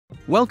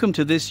Welcome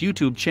to this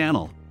YouTube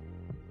channel.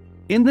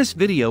 In this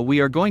video we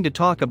are going to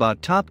talk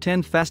about top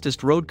 10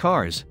 fastest road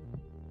cars.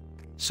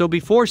 So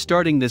before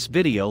starting this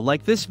video,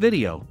 like this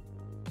video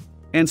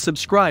and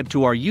subscribe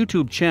to our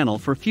YouTube channel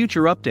for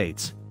future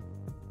updates.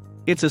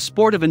 It's a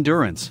sport of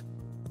endurance.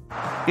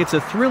 It's a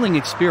thrilling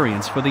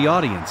experience for the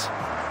audience.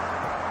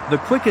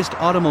 The quickest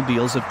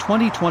automobiles of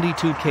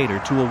 2022 cater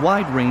to a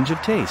wide range of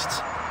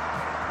tastes.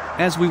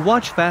 As we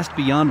watch fast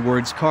beyond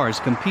words cars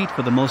compete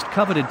for the most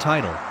coveted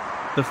title,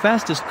 the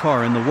fastest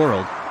car in the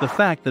world, the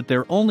fact that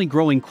they're only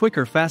growing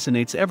quicker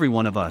fascinates every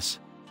one of us.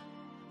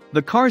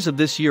 The cars of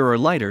this year are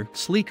lighter,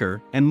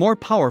 sleeker, and more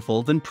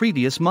powerful than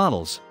previous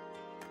models.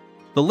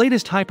 The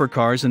latest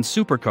hypercars and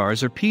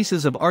supercars are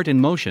pieces of art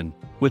in motion,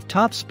 with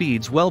top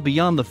speeds well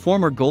beyond the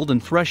former golden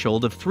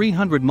threshold of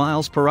 300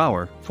 miles per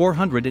hour,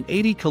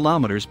 480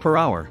 kilometers per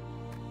hour.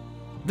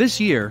 This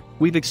year,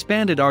 we've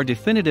expanded our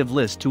definitive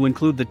list to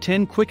include the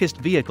 10 quickest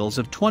vehicles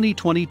of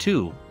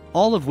 2022,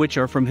 all of which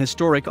are from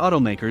historic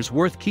automakers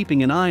worth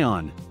keeping an eye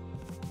on.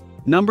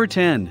 Number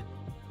 10.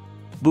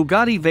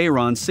 Bugatti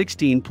Veyron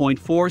 16.4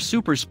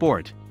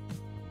 Supersport.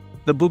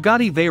 The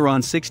Bugatti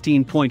Veyron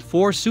 16.4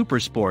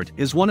 Supersport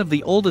is one of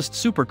the oldest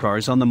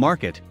supercars on the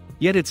market,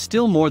 yet it's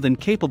still more than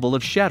capable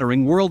of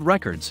shattering world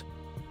records.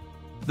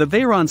 The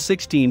Veyron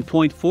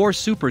 16.4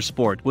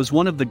 Supersport was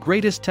one of the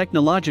greatest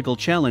technological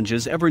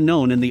challenges ever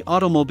known in the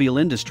automobile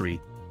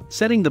industry,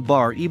 setting the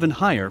bar even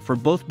higher for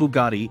both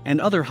Bugatti and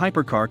other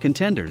hypercar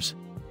contenders.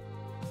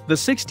 The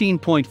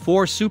 16.4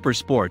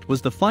 Supersport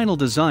was the final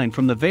design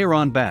from the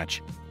Veyron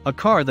batch, a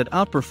car that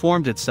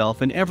outperformed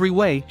itself in every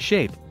way,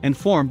 shape, and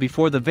form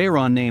before the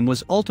Veyron name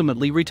was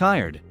ultimately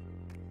retired.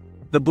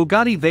 The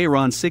Bugatti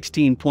Veyron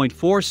 16.4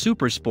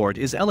 Supersport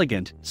is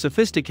elegant,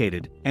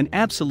 sophisticated, and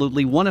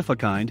absolutely one of a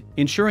kind,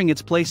 ensuring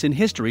its place in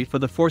history for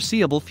the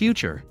foreseeable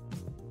future.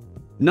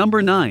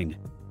 Number 9.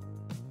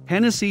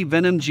 Hennessy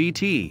Venom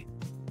GT.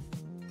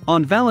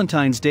 On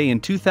Valentine's Day in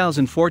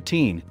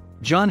 2014,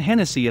 John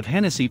Hennessy of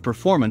Hennessy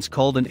Performance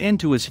called an end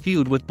to his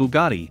feud with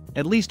Bugatti,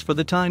 at least for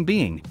the time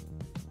being.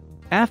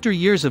 After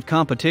years of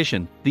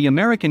competition, the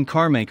American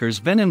carmaker's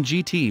Venom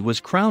GT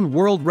was crowned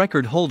world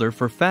record holder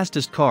for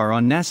fastest car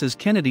on NASA's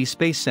Kennedy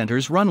Space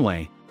Center's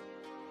runway.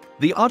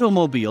 The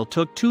automobile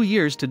took 2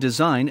 years to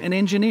design and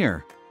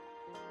engineer.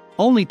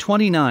 Only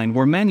 29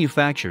 were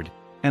manufactured,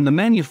 and the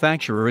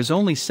manufacturer is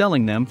only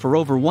selling them for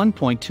over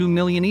 $1.2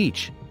 million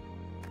each.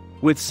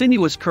 With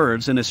sinuous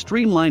curves and a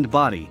streamlined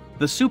body,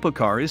 the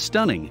supercar is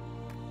stunning.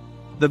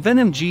 The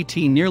Venom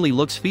GT nearly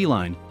looks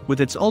feline,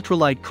 with its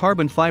ultralight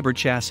carbon fiber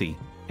chassis,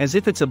 as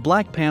if it's a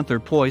Black Panther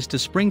poised to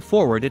spring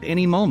forward at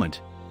any moment.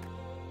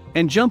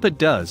 And jump it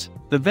does.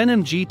 The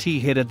Venom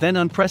GT hit a then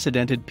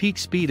unprecedented peak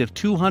speed of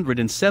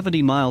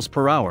 270 miles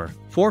per hour,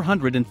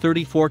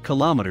 434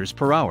 kilometers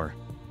per hour.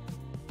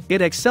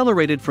 It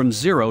accelerated from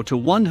 0 to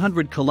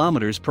 100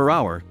 kilometers per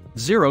hour,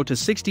 0 to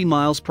 60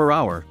 miles per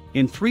hour,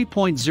 in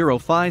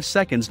 3.05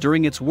 seconds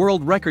during its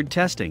world record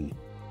testing.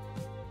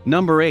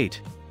 Number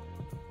 8.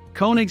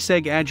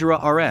 Koenigsegg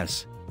Agera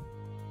RS.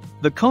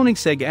 The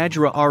Koenigsegg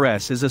Agera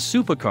RS is a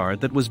supercar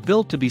that was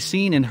built to be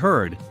seen and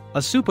heard, a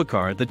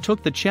supercar that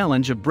took the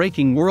challenge of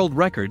breaking world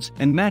records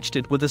and matched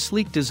it with a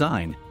sleek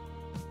design.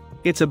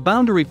 It's a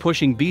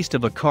boundary-pushing beast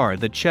of a car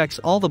that checks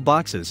all the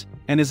boxes,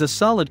 and is a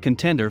solid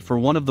contender for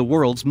one of the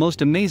world's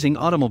most amazing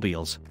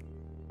automobiles.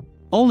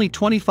 Only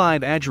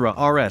 25 Agera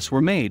RS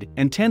were made,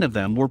 and 10 of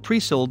them were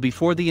pre-sold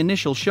before the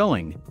initial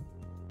showing.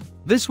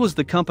 This was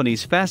the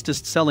company's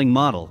fastest-selling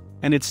model,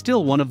 and it's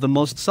still one of the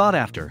most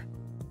sought-after.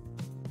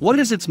 What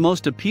is its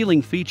most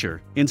appealing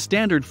feature? In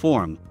standard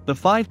form, the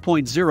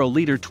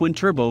 5.0-liter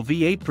twin-turbo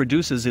V8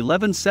 produces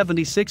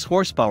 1176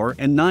 horsepower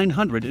and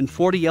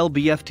 940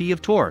 lb-ft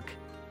of torque.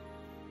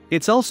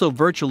 It's also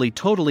virtually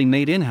totally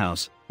made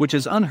in-house, which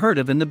is unheard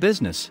of in the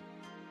business.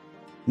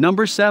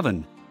 Number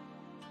 7.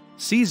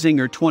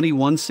 C-Zinger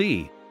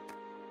 21C.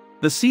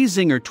 The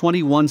C-Zinger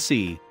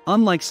 21C,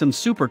 unlike some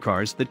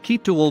supercars that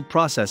keep to old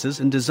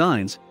processes and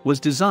designs, was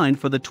designed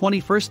for the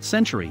 21st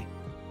century.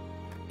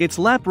 Its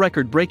lap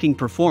record-breaking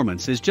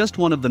performance is just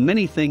one of the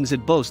many things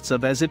it boasts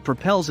of as it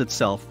propels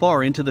itself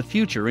far into the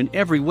future in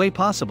every way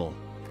possible.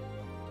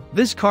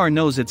 This car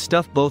knows its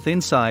stuff both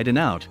inside and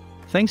out,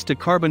 thanks to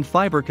carbon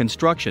fiber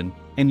construction,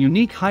 and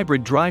unique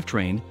hybrid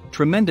drivetrain,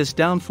 tremendous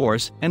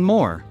downforce, and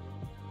more.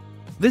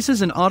 This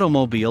is an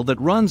automobile that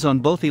runs on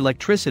both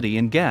electricity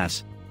and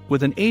gas,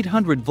 with an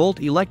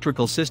 800-volt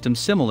electrical system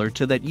similar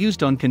to that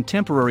used on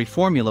contemporary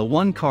Formula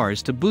One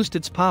cars to boost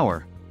its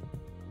power.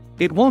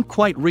 It won't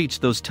quite reach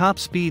those top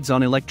speeds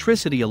on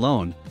electricity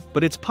alone,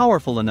 but it's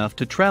powerful enough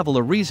to travel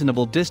a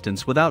reasonable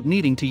distance without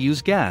needing to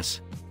use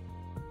gas.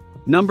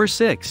 Number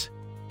 6.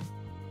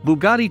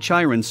 Bugatti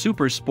Chiron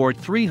Supersport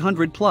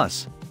 300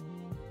 Plus.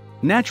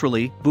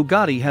 Naturally,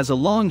 Bugatti has a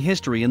long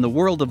history in the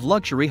world of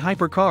luxury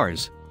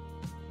hypercars.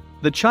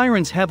 The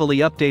Chiron's heavily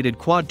updated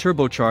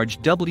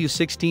quad-turbocharged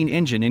W16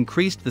 engine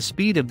increased the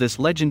speed of this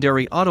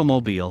legendary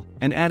automobile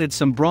and added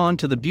some brawn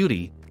to the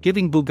beauty,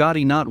 giving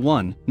Bugatti not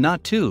 1,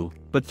 not 2,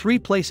 but 3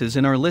 places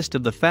in our list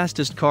of the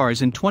fastest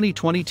cars in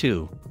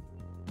 2022.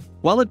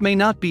 While it may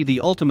not be the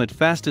ultimate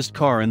fastest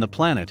car in the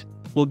planet,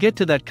 we'll get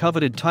to that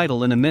coveted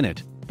title in a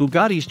minute.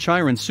 Bugatti's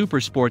Chiron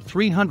Supersport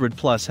 300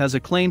 Plus has a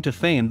claim to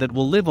fame that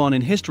will live on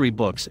in history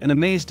books and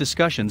amaze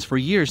discussions for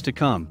years to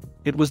come.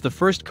 It was the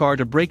first car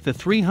to break the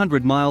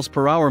 300 miles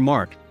per hour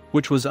mark,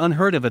 which was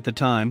unheard of at the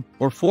time,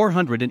 or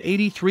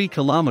 483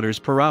 kilometers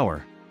per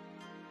hour.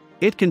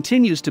 It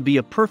continues to be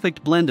a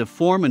perfect blend of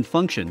form and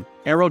function,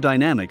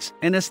 aerodynamics,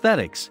 and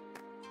aesthetics.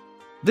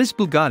 This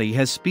Bugatti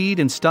has speed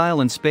and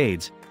style in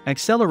spades,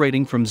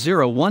 accelerating from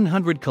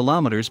 0-100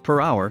 km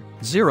per hour,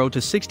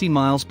 0-60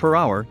 miles per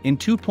hour in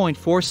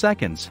 2.4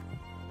 seconds.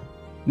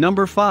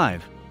 Number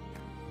 5.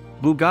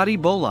 Bugatti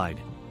Bolide.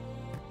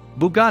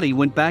 Bugatti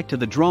went back to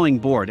the drawing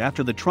board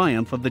after the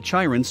triumph of the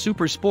Chiron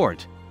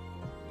Supersport.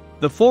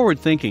 The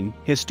forward-thinking,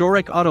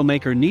 historic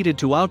automaker needed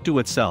to outdo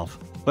itself,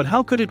 but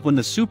how could it when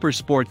the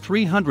Supersport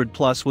 300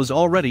 Plus was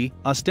already,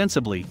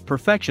 ostensibly,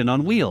 perfection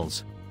on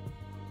wheels?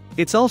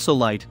 It's also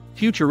light,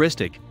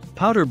 futuristic.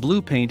 Powder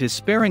blue paint is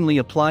sparingly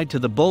applied to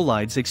the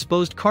Bolide's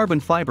exposed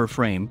carbon fiber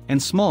frame,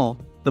 and small,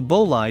 the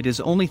Bolide is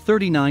only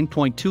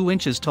 39.2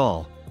 inches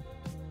tall.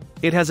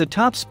 It has a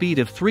top speed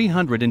of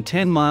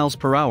 310 miles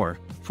per hour,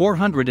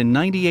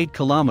 498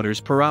 kilometers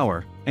per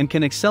hour, and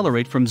can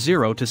accelerate from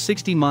 0 to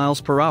 60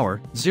 miles per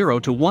hour, 0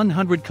 to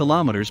 100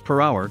 kilometers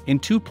per hour in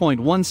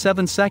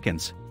 2.17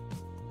 seconds.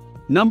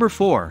 Number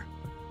 4.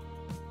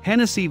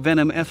 Hennessy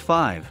Venom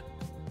F5.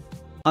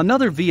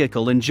 Another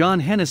vehicle in John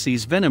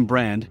Hennessy's Venom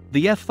brand,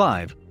 the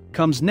F5,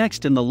 comes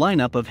next in the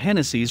lineup of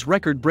Hennessy's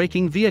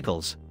record-breaking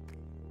vehicles.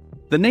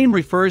 The name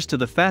refers to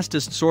the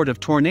fastest sort of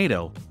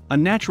tornado, a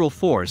natural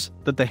force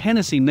that the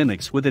Hennessy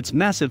mimics with its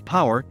massive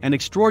power and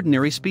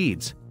extraordinary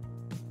speeds.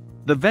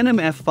 The Venom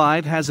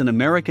F5 has an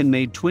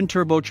American-made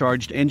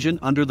twin-turbocharged engine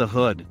under the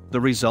hood.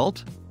 The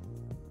result?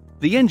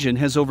 The engine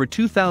has over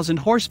 2,000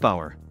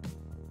 horsepower.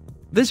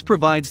 This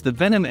provides the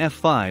Venom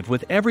F5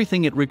 with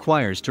everything it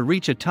requires to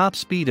reach a top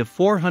speed of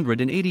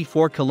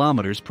 484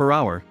 km per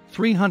hour,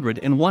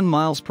 301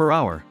 miles per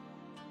hour.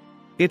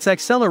 Its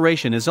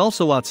acceleration is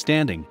also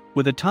outstanding,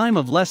 with a time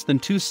of less than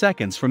 2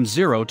 seconds from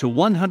 0 to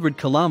 100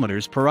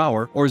 km per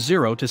hour or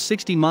 0 to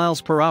 60 miles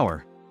per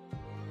hour.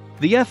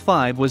 The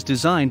F5 was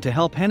designed to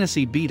help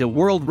Hennessy beat a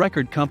world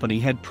record company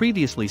had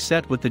previously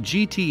set with the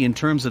GT in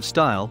terms of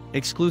style,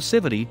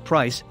 exclusivity,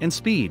 price, and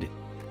speed.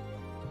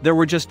 There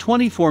were just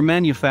 24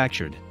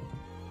 manufactured.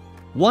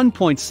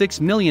 $1.6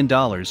 million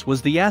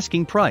was the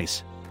asking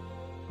price.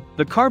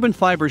 The carbon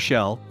fiber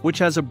shell, which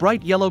has a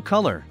bright yellow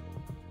color.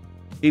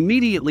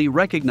 Immediately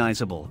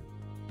recognizable.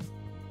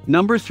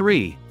 Number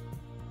 3.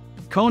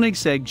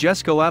 Koenigsegg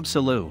Jesko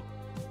Absolute.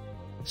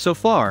 So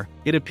far,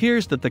 it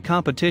appears that the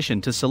competition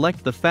to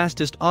select the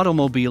fastest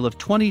automobile of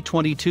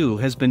 2022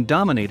 has been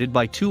dominated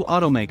by two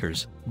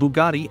automakers,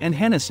 Bugatti and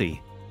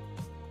Hennessy.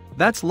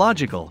 That's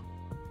logical.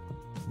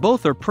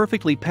 Both are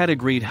perfectly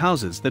pedigreed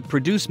houses that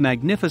produce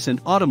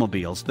magnificent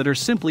automobiles that are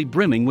simply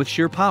brimming with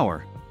sheer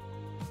power.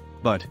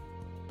 But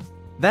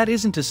that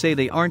isn't to say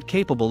they aren't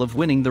capable of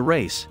winning the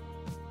race.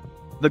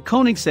 The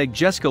Koenigsegg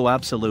Jesko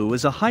Absolute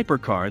is a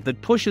hypercar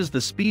that pushes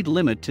the speed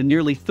limit to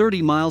nearly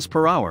 30 miles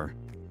per hour.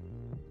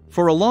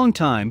 For a long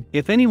time,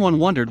 if anyone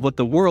wondered what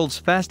the world's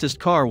fastest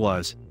car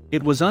was,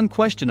 it was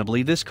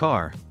unquestionably this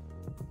car.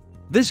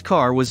 This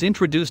car was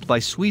introduced by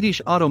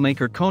Swedish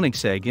automaker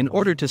Koenigsegg in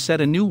order to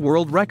set a new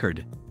world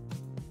record.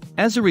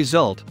 As a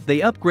result, they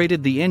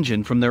upgraded the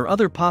engine from their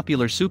other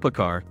popular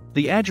supercar,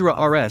 the Agera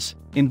RS,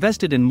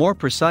 invested in more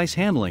precise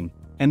handling,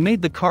 and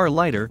made the car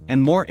lighter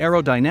and more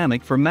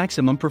aerodynamic for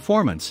maximum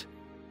performance.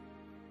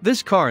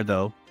 This car,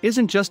 though,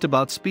 isn't just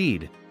about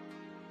speed.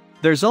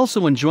 There's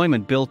also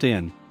enjoyment built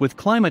in, with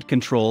climate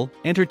control,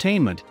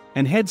 entertainment,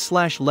 and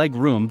head/leg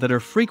room that are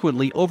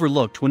frequently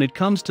overlooked when it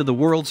comes to the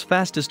world's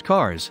fastest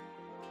cars.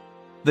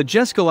 The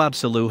Jesko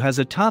Absolute has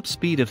a top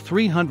speed of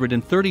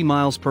 330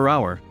 miles per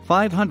hour,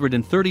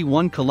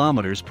 531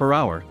 kilometers per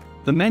hour.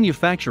 The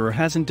manufacturer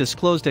hasn't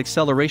disclosed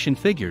acceleration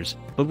figures,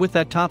 but with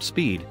that top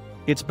speed,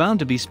 it's bound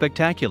to be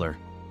spectacular.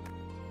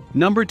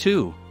 Number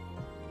 2.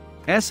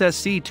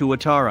 SSC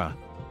Tuatara.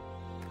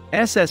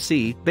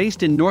 SSC,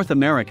 based in North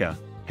America,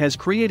 has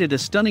created a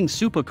stunning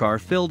supercar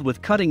filled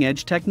with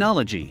cutting-edge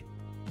technology.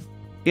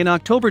 In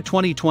October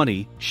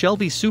 2020,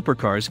 Shelby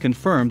Supercars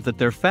confirmed that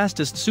their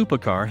fastest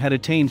supercar had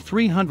attained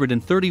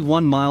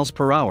 331 miles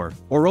per hour,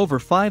 or over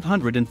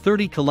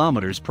 530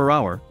 kilometers per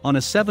hour, on a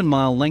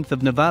 7-mile length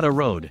of Nevada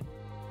road.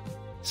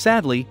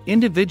 Sadly,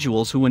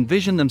 individuals who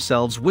envision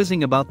themselves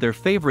whizzing about their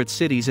favorite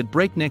cities at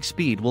breakneck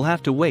speed will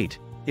have to wait.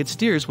 It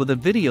steers with a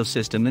video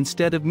system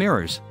instead of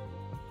mirrors.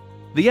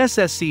 The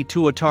SSC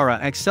Tuatara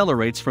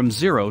accelerates from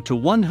 0 to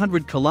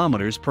 100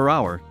 km per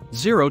hour,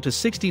 0 to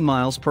 60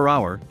 miles per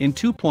hour, in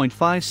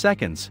 2.5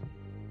 seconds.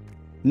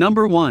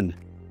 Number 1.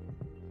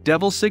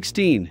 Devil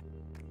 16.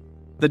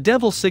 The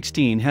Devil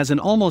 16 has an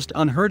almost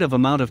unheard of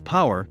amount of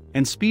power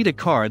and speed, a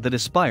car that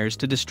aspires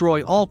to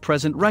destroy all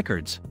present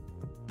records.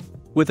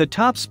 With a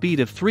top speed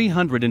of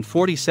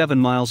 347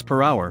 miles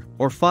per hour,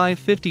 or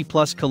 550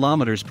 plus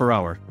kilometers per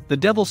hour, the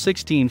Devil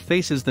 16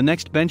 faces the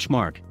next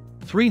benchmark,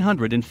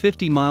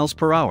 350 miles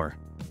per hour.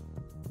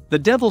 The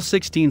Devil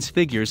 16's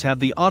figures have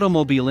the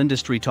automobile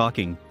industry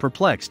talking,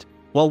 perplexed.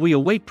 While we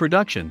await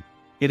production,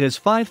 it has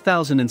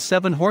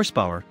 5,007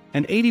 horsepower,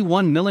 an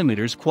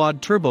 81mm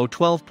quad-turbo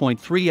 12.3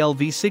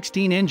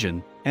 LV16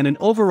 engine, and an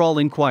overall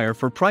inquire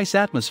for price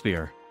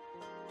atmosphere.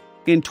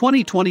 In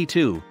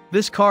 2022,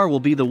 this car will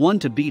be the one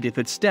to beat if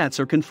its stats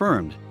are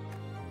confirmed.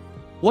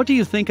 What do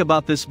you think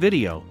about this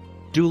video?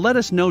 Do let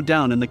us know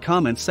down in the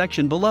comments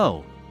section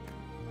below.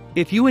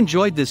 If you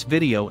enjoyed this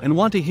video and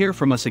want to hear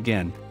from us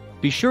again,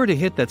 be sure to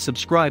hit that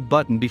subscribe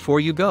button before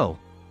you go.